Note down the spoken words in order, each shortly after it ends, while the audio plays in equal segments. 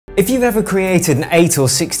If you've ever created an 8 or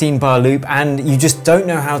 16 bar loop and you just don't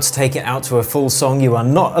know how to take it out to a full song, you are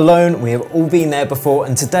not alone. We have all been there before,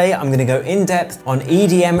 and today I'm going to go in depth on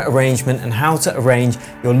EDM arrangement and how to arrange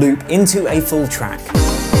your loop into a full track.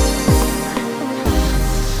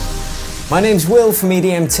 My name's Will from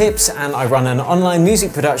EDM Tips, and I run an online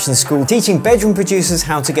music production school teaching bedroom producers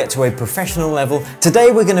how to get to a professional level.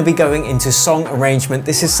 Today we're going to be going into song arrangement.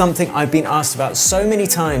 This is something I've been asked about so many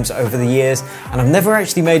times over the years, and I've never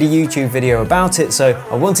actually made a YouTube video about it, so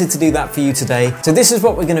I wanted to do that for you today. So this is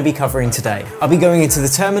what we're going to be covering today. I'll be going into the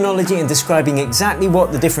terminology and describing exactly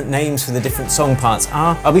what the different names for the different song parts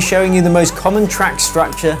are. I'll be showing you the most common track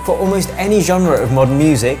structure for almost any genre of modern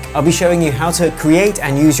music. I'll be showing you how to create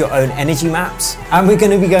and use your own energy maps, and we're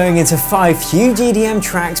going to be going into 5 huge EDM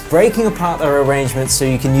tracks, breaking apart their arrangements so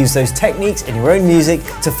you can use those techniques in your own music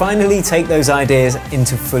to finally take those ideas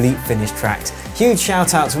into fully finished tracks. Huge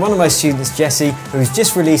shout out to one of my students, Jesse, who's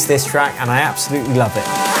just released this track, and I absolutely love it.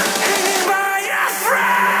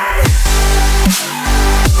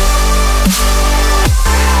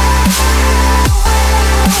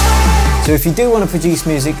 So if you do want to produce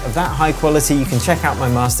music of that high quality, you can check out my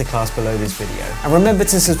masterclass below this video. And remember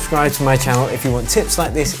to subscribe to my channel if you want tips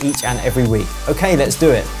like this each and every week. Okay, let's do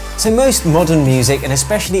it. So most modern music, and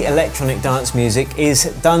especially electronic dance music, is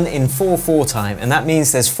done in 4/4 time, and that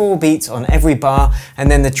means there's 4 beats on every bar, and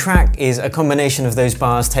then the track is a combination of those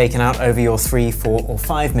bars taken out over your 3, 4 or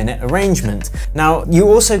 5 minute arrangement. Now you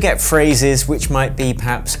also get phrases which might be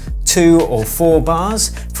perhaps 2 or 4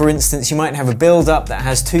 bars. For instance, you might have a build-up that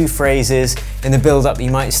has 2 phrases. In the build-up you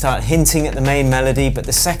might start hinting at the main melody, but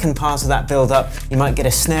the second part of that build-up you might get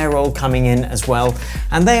a snare roll coming in as well,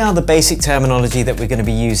 and they are the basic terminology that we're going to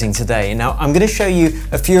be using today. Now I'm going to show you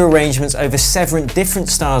a few arrangements over 7 different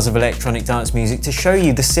styles of electronic dance music to show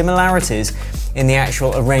you the similarities in the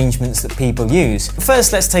actual arrangements that people use.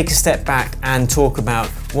 First, let's take a step back and talk about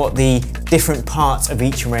what the different parts of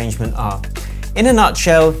each arrangement are. In a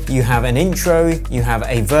nutshell, you have an intro, you have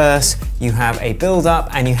a verse, you have a build-up,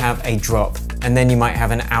 and you have a drop. And then you might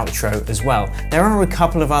have an outro as well. There are a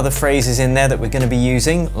couple of other phrases in there that we're going to be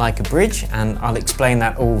using, like a bridge, and I'll explain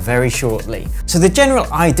that all very shortly. So the general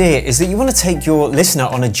idea is that you want to take your listener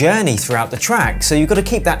on a journey throughout the track. So you've got to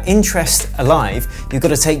keep that interest alive. You've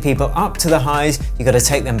got to take people up to the highs, you've got to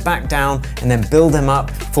take them back down, and then build them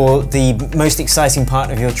up for the most exciting part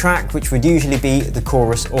of your track, which would usually be the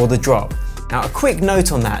chorus or the drop. Now, a quick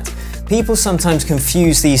note on that. People sometimes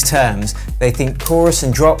confuse these terms. They think chorus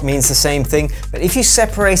and drop means the same thing, but if you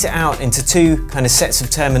separate it out into 2 kind of sets of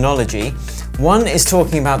terminology, one is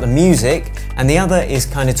talking about the music and the other is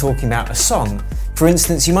kind of talking about a song. For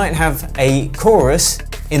instance, you might have a chorus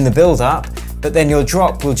in the build-up, but then your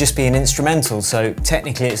drop will just be an instrumental, so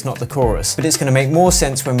technically it's not the chorus, but it's going to make more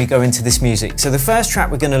sense when we go into this music. So the first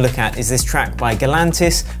track we're going to look at is this track by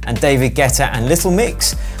Galantis and David Guetta and Little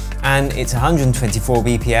Mix, and it's 124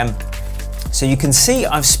 BPM. So you can see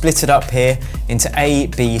I've split it up here into A,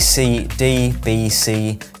 B, C, D, B,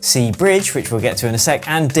 C, C bridge, which we'll get to in a sec,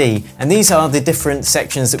 and D. And these are the different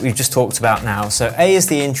sections that we've just talked about now. So A is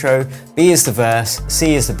the intro, B is the verse,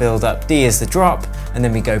 C is the build-up, D is the drop, and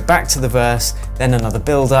then we go back to the verse, then another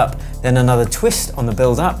build-up, then another twist on the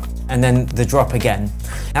build-up, and then the drop again.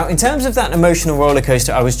 Now, in terms of that emotional roller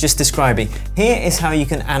coaster I was just describing, here is how you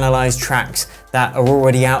can analyze tracks that are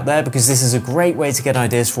already out there, because this is a great way to get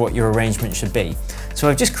ideas for what your arrangement should be. So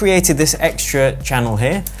I've just created this extra channel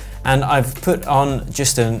here, and I've put on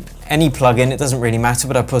just any plugin, it doesn't really matter,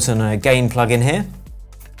 but I've put on a gain plugin here,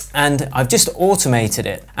 and I've just automated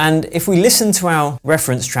it. And if we listen to our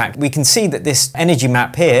reference track, we can see that this energy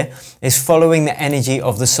map here is following the energy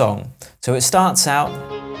of the song. So it starts out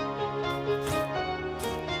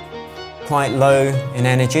quite low in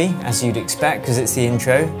energy, as you'd expect, because it's the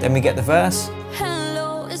intro. Then we get the verse.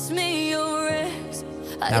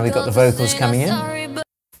 Now we've got the vocals coming in.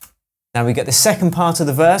 Now we get the second part of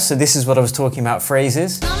the verse, so this is what I was talking about,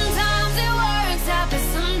 phrases. Got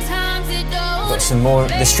some more,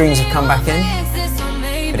 the strings have come back in,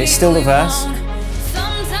 but it's still the verse.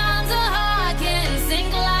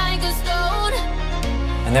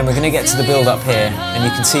 And then we're going to get to the build up here, and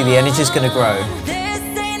you can see the energy is going to grow.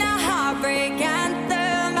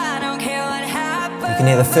 You can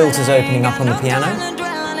hear the filters opening up on the piano,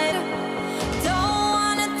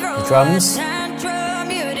 the drums,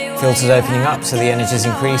 filters opening up so the energy is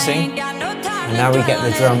increasing, and now we get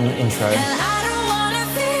the drum intro,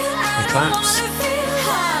 the claps,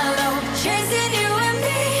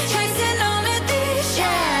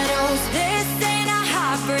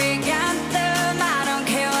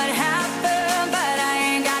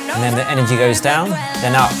 and then the energy goes down,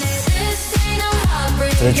 then up.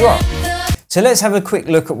 for the drop. So let's have a quick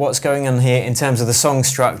look at what's going on here in terms of the song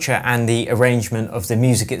structure and the arrangement of the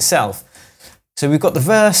music itself. So we've got the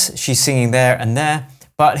verse, she's singing there and there,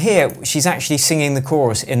 but here she's actually singing the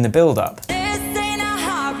chorus in the build-up. You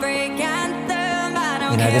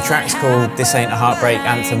know, the track's called This Ain't a Heartbreak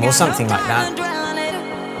Anthem or something like that.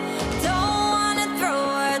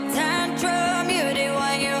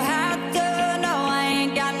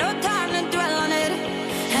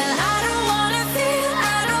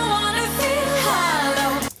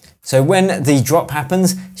 So when the drop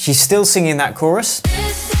happens, she's still singing that chorus.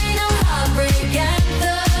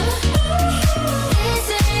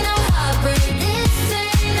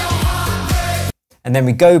 And then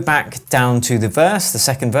we go back down to the verse, the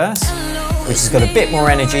second verse, which has got a bit more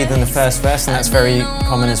energy than the first verse, and that's very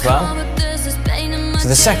common as well. So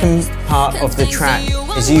the second part of the track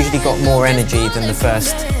has usually got more energy than the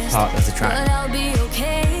first part of the track.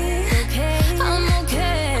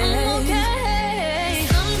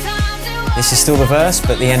 This is still the verse,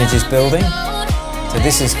 but the energy is building. So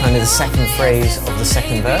this is kind of the second phrase of the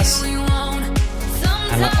second verse.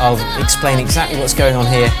 And I'll explain exactly what's going on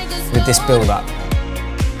here with this build-up.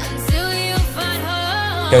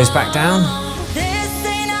 Goes back down.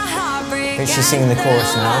 She's singing the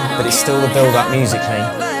chorus now, but it's still the build-up musically.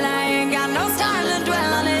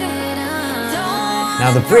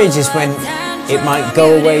 Now the bridge is when it might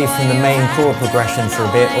go away from the main chord progression for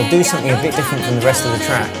a bit, or do something a bit different from the rest of the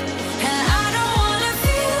track.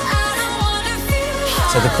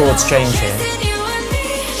 So the chords change here.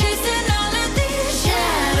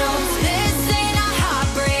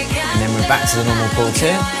 And then we're back to the normal chords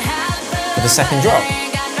here for the second drop.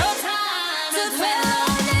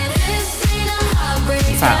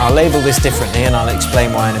 In fact, I'll label this differently and I'll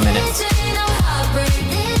explain why in a minute.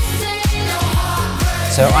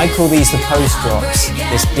 So I call these the post drops,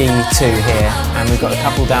 this D2 here, and we've got a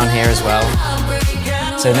couple down here as well.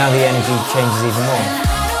 So now the energy changes even more.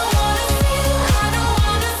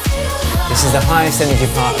 This is the highest energy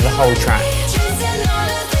part of the whole track.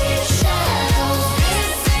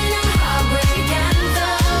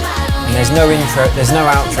 And there's no intro, there's no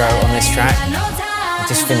outro on this track. It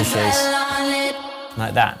just finishes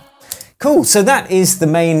like that. Cool, so that is the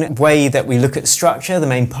main way that we look at structure, the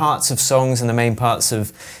main parts of songs and the main parts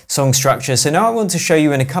of song structure. So now I want to show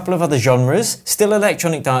you in a couple of other genres, still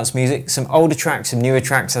electronic dance music, some older tracks, some newer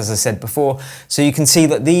tracks, as I said before, so you can see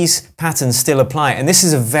that these patterns still apply. And this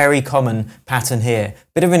is a very common pattern here.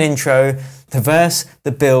 Bit of an intro, the verse,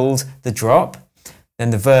 the build, the drop,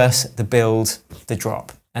 then the verse, the build, the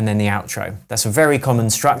drop, and then the outro. That's a very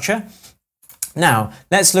common structure. Now,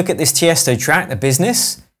 let's look at this Tiësto track, The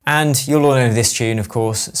Business, and you'll all know this tune, of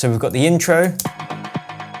course. So we've got the intro.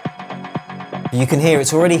 You can hear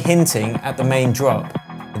it's already hinting at the main drop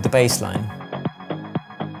with the bass line.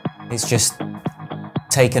 It's just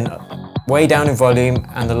taken way down in volume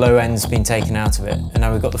and the low end's been taken out of it. And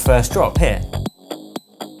now we've got the first drop here.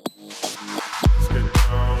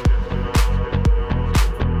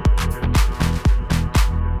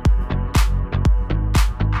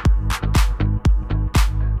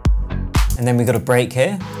 And then we've got a break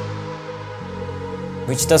here,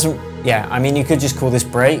 which doesn't, yeah, I mean, you could just call this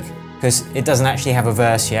break because it doesn't actually have a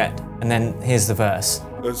verse yet. And then here's the verse.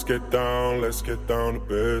 Let's get down to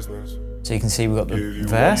business. So you can see we've got the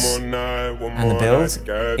verse and the build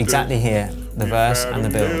exactly here, the verse and the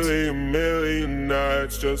build.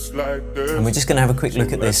 And we're just going to have a quick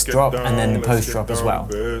look at this drop and then the post drop as well.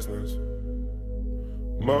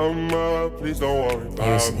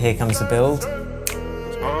 Here comes the build.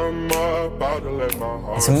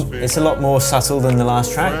 It's a lot more subtle than the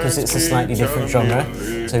last track because it's a slightly different genre.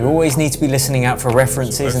 So you always need to be listening out for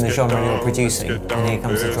references in the genre you're producing. And here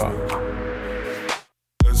comes the drop.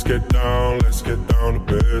 Let's get down to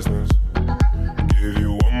business. Give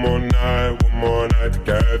you one more night to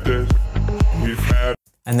get this.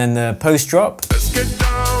 And then the post drop,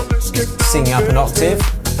 singing up an octave,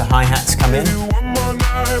 the hi-hats come in.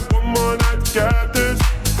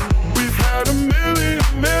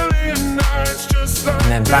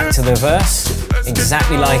 And then back to the verse,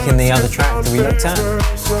 exactly like in the other track that we looked at.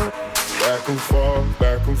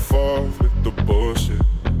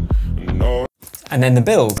 And then the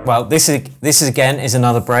build. Well, this is again is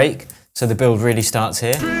another break, so the build really starts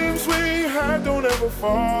here.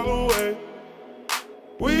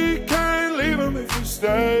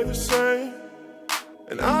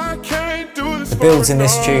 The builds in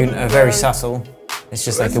this tune are very subtle. It's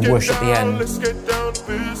just like a whoosh at the end. Let's get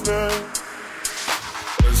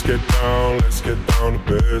down to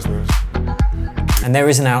business. And there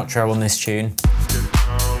is an outro on this tune.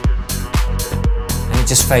 And it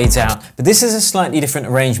just fades out. But this is a slightly different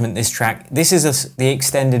arrangement, this track. This is the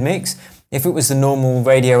extended mix. If it was the normal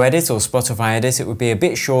radio edit or Spotify edit, it would be a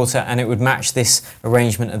bit shorter and it would match this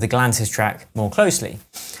arrangement of the Galantis track more closely.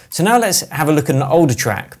 So now let's have a look at an older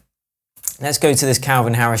track. Let's go to this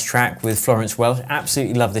Calvin Harris track with Florence Welch.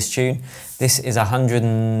 Absolutely love this tune. This is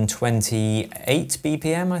 128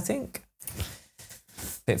 BPM, I think.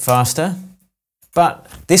 Bit faster. But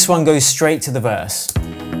this one goes straight to the verse.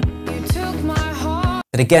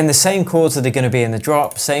 But again, the same chords that are going to be in the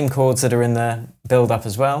drop, same chords that are in the build up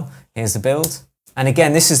as well. Here's the build. And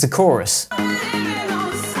again, this is the chorus.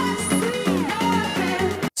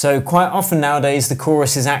 So quite often nowadays, the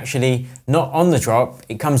chorus is actually not on the drop.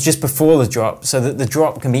 It comes just before the drop so that the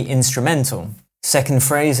drop can be instrumental. Second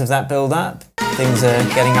phrase of that build up, things are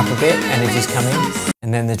getting up a bit, energy's coming,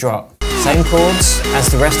 and then the drop. Same chords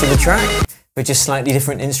as the rest of the track, but just slightly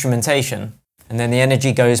different instrumentation. And then the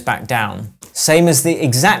energy goes back down.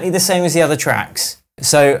 Exactly the same as the other tracks.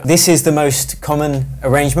 So this is the most common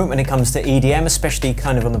arrangement when it comes to EDM, especially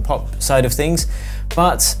kind of on the pop side of things.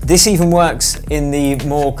 But this even works in the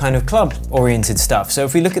more kind of club-oriented stuff. So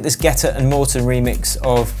if we look at this Guetta and Morten remix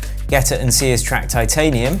of Guetta and Sia's track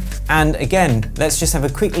Titanium, and again, let's just have a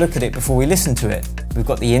quick look at it before we listen to it. We've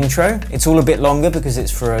got the intro. It's all a bit longer because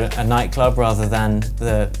it's for a nightclub rather than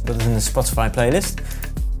the Spotify playlist.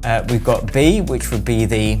 We've got B, which would be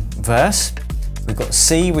the verse. We've got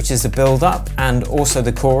C, which is the build-up, and also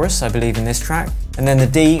the chorus, I believe, in this track. And then the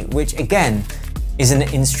D, which again is an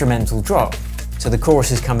instrumental drop. So the chorus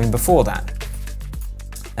is coming before that.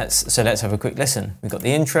 So let's have a quick listen. We've got the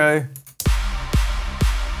intro,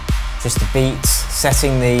 just the beats,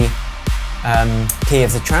 setting the key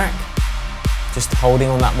of the track, just holding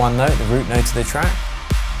on that one note, the root note of the track.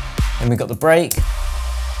 Then we've got the break,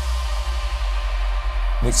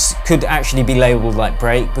 which could actually be labelled like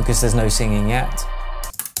break because there's no singing yet.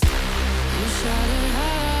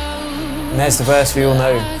 And there's the verse we all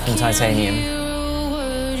know from Titanium.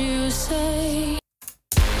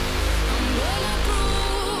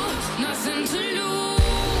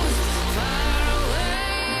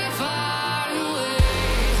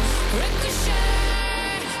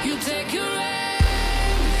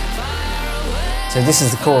 So this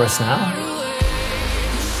is the chorus now,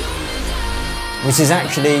 which is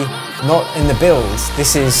actually not in the build.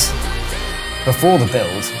 This is before the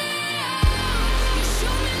build.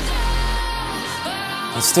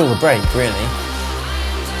 It's still the break, really.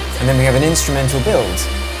 And then we have an instrumental build.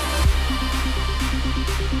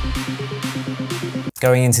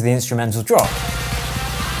 Going into the instrumental drop.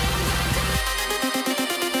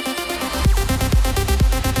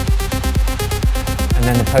 And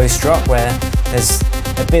then the post drop where there's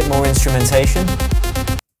a bit more instrumentation.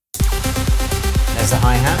 There's the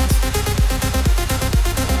hi-hat,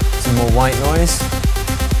 some more white noise,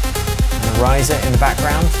 and a riser in the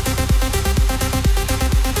background.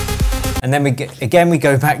 And then we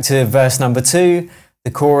go back to verse number 2,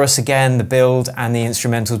 the chorus again, the build, and the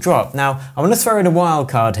instrumental drop. Now, I want to throw in a wild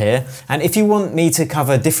card here, and if you want me to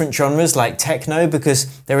cover different genres like techno, because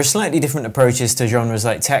there are slightly different approaches to genres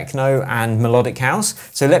like techno and melodic house,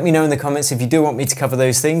 so let me know in the comments if you do want me to cover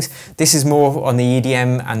those things. This is more on the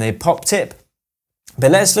EDM and the pop tip. But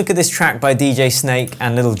let's look at this track by DJ Snake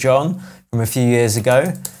and Little John from a few years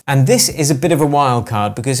ago. And this is a bit of a wild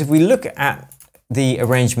card because if we look at the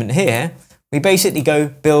arrangement here, we basically go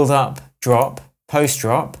build up, drop, post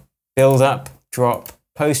drop, build up, drop,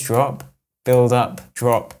 post drop, build up,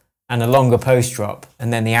 drop, and a longer post drop,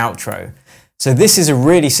 and then the outro. So this is a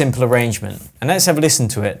really simple arrangement. And let's have a listen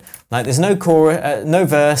to it. Like there's no chorus, no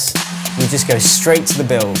verse, we just go straight to the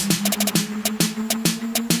build.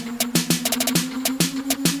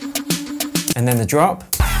 And then the drop.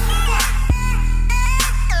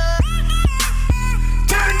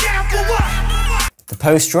 The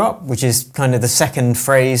post drop, which is kind of the second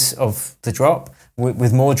phrase of the drop,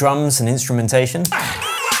 with more drums and instrumentation.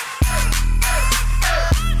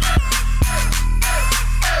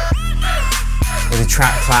 With the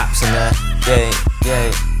track claps and the yay,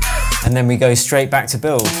 yay. And then we go straight back to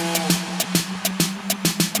build.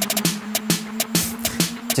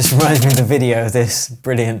 Just reminds me of the video of this,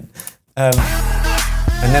 brilliant. And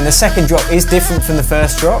then the second drop is different from the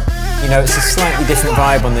first drop. You know, it's a slightly different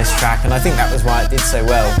vibe on this track, and I think that was why it did so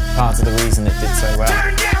well, part of the reason it did so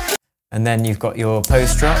well. And then you've got your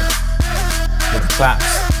post drop with the claps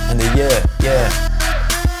and the yeah, yeah.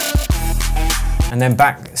 And then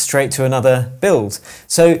back straight to another build.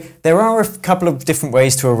 So there are a couple of different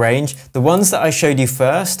ways to arrange. The ones that I showed you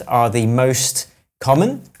first are the most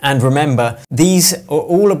common, and remember, these are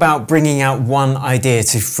all about bringing out one idea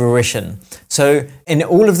to fruition. So in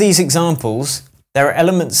all of these examples, There are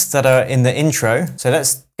elements that are in the intro, so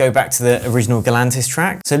let's go back to the original Galantis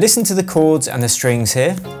track. So listen to the chords and the strings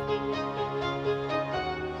here.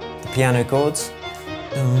 The piano chords.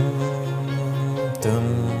 Dum,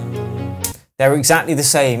 dum. They're exactly the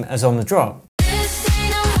same as on the drop.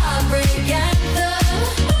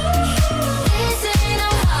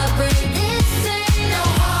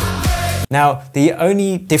 Now, the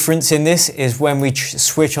only difference in this is when we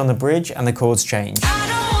switch on the bridge and the chords change.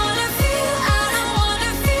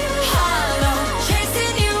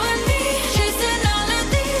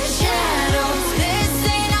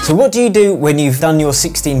 So what do you do when you've done your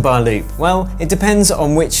 16-bar loop? Well, it depends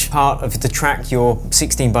on which part of the track your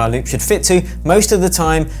 16-bar loop should fit to. Most of the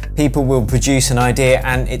time, people will produce an idea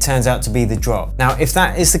and it turns out to be the drop. Now, if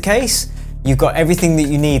that is the case, you've got everything that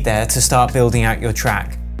you need there to start building out your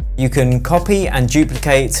track. You can copy and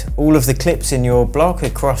duplicate all of the clips in your block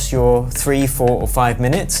across your 3, 4, or 5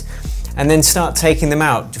 minutes, and then start taking them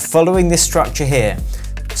out, following this structure here.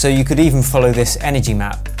 So you could even follow this energy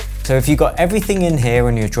map. So if you've got everything in here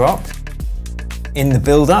in your drop, in the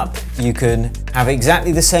build-up, you can have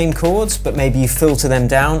exactly the same chords, but maybe you filter them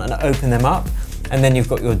down and open them up, and then you've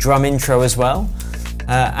got your drum intro as well.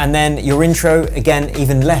 And then your intro, again,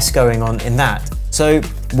 even less going on in that. So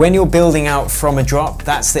when you're building out from a drop,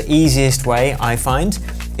 that's the easiest way, I find.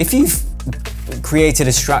 If you've created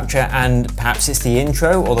a structure and perhaps it's the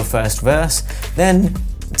intro or the first verse, then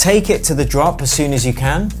take it to the drop as soon as you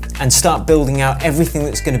can and start building out everything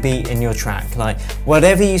that's going to be in your track. Like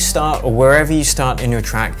whatever you start or wherever you start in your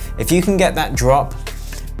track, if you can get that drop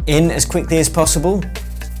in as quickly as possible,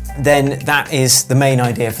 then that is the main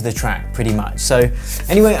idea for the track pretty much. So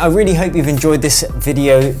anyway, I really hope you've enjoyed this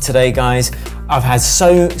video today, guys. I've had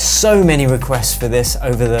so many requests for this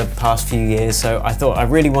over the past few years, so I thought I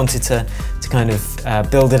really wanted to kind of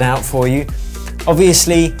build it out for you.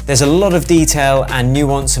 Obviously, there's a lot of detail and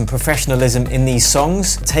nuance and professionalism in these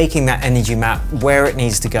songs, taking that energy map where it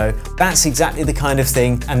needs to go. That's exactly the kind of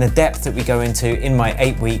thing and the depth that we go into in my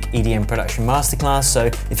 8-week EDM production masterclass. So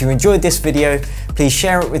if you enjoyed this video, please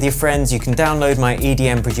share it with your friends. You can download my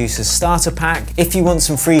EDM Producers Starter Pack if you want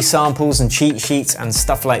some free samples and cheat sheets and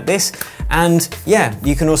stuff like this. And yeah,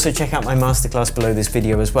 you can also check out my masterclass below this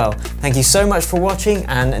video as well. Thank you so much for watching,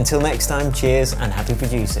 and until next time, cheers and happy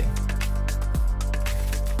producing.